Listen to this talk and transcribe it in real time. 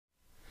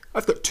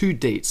I've got 2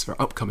 dates for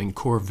upcoming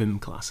core Vim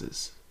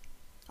classes.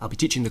 I'll be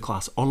teaching the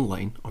class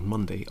online on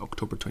Monday,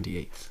 October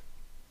 28th.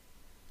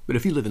 But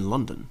if you live in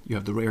London, you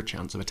have the rare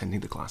chance of attending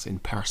the class in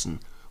person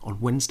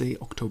on Wednesday,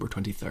 October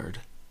 23rd.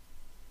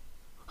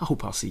 I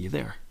hope I'll see you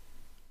there.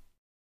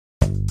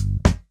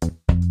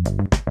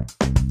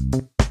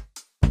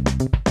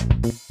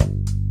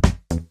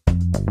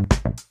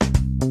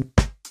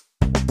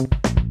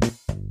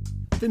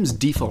 Vim's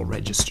default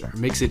register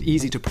makes it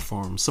easy to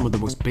perform some of the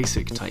most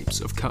basic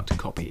types of cut,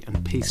 copy,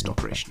 and paste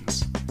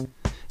operations.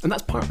 And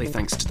that's partly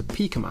thanks to the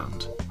p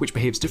command, which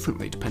behaves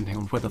differently depending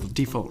on whether the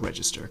default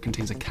register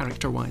contains a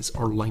character-wise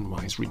or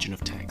line-wise region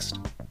of text.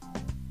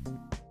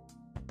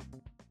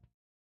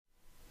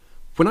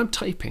 When I'm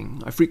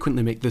typing, I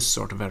frequently make this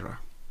sort of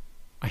error.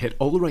 I hit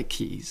all the right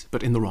keys,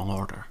 but in the wrong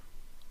order.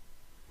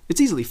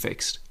 It's easily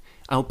fixed.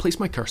 I'll place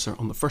my cursor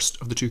on the first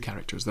of the 2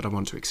 characters that I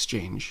want to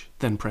exchange,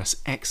 then press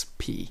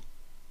XP.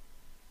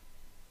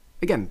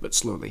 Again, but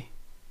slowly.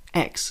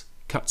 X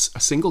cuts a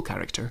single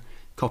character,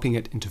 copying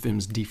it into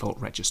Vim's default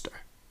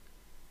register.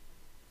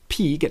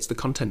 P gets the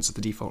contents of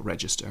the default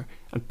register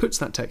and puts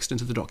that text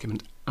into the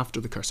document after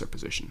the cursor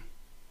position.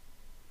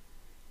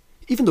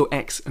 Even though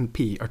X and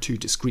P are 2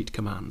 discrete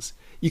commands,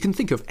 you can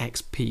think of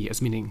XP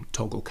as meaning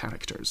toggle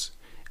characters,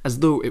 as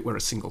though it were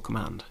a single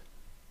command.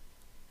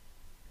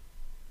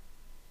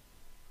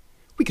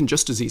 We can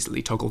just as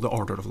easily toggle the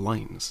order of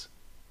lines.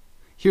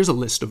 Here's a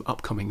list of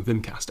upcoming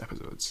Vimcast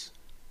episodes.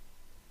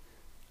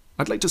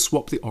 I'd like to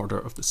swap the order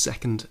of the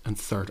 2nd and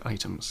 3rd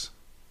items.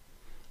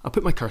 I'll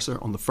put my cursor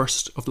on the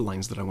first of the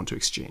lines that I want to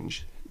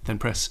exchange, then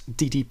press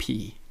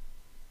DDP.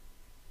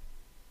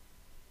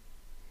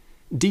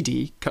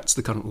 DD cuts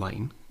the current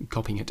line,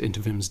 copying it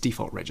into Vim's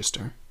default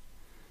register,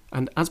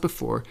 and as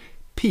before,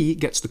 P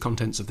gets the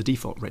contents of the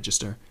default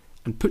register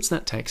and puts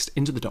that text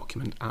into the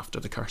document after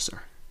the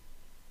cursor.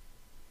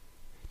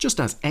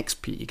 Just as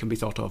XP can be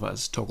thought of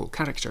as toggle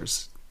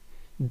characters,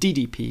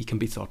 DDP can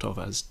be thought of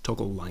as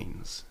toggle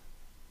lines.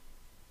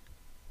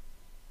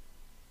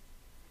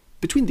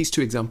 Between these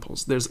 2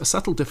 examples, there's a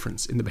subtle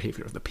difference in the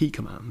behaviour of the p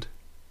command.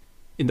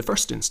 In the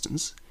first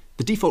instance,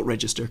 the default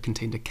register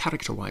contained a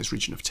character-wise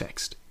region of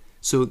text,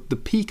 so the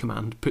p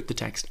command put the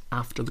text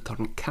after the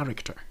current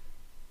character.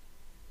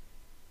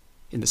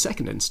 In the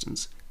second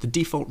instance, the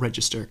default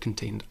register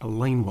contained a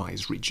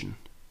line-wise region,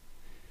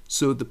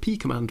 so the p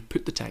command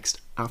put the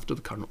text after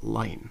the current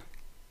line.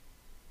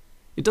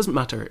 It doesn't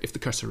matter if the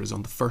cursor is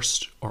on the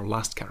first or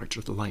last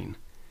character of the line,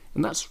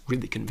 and that's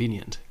really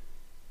convenient.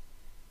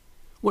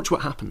 Watch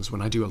what happens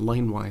when I do a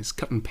line-wise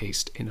cut and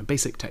paste in a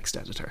basic text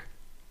editor.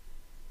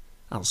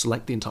 I'll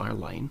select the entire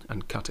line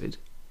and cut it.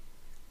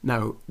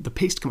 Now, the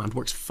paste command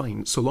works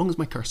fine so long as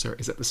my cursor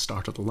is at the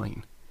start of the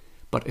line,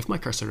 but if my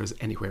cursor is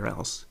anywhere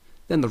else,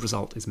 then the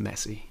result is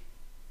messy.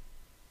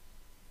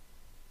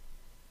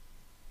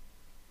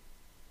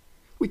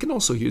 We can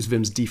also use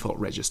Vim's default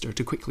register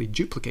to quickly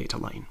duplicate a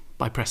line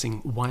by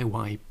pressing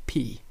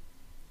YYP.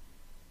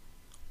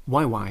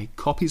 YY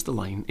copies the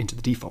line into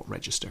the default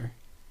register.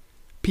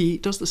 P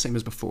does the same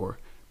as before,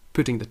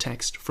 putting the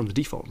text from the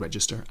default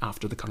register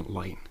after the current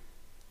line.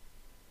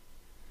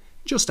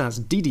 Just as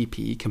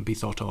DDP can be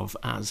thought of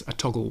as a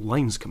toggle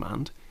lines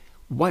command,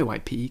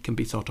 YYP can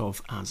be thought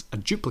of as a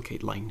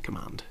duplicate line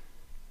command.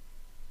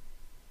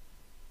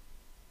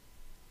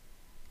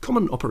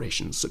 Common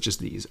operations such as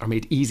these are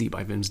made easy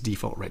by Vim's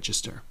default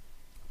register,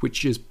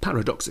 which is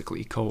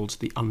paradoxically called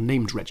the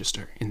unnamed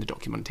register in the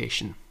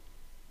documentation.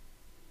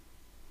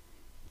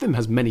 Vim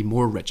has many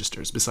more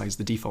registers besides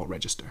the default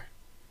register.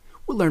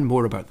 We'll learn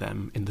more about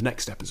them in the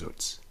next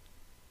episodes.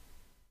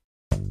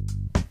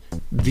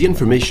 The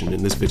information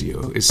in this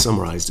video is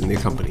summarised in the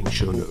accompanying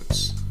show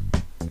notes.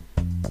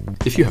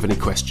 If you have any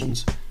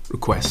questions,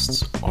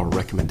 requests, or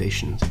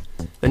recommendations,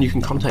 then you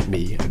can contact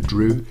me at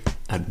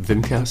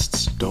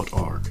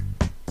drew@vimcasts.org.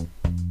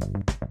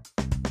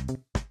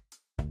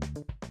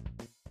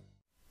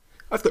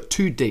 I've got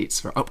 2 dates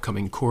for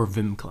upcoming core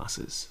Vim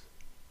classes.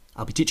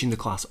 I'll be teaching the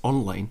class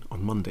online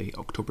on Monday,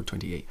 October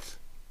 28th.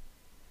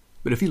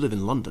 But if you live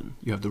in London,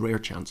 you have the rare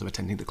chance of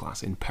attending the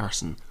class in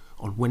person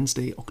on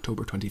Wednesday,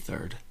 October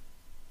 23rd.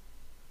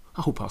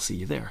 I hope I'll see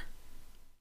you there.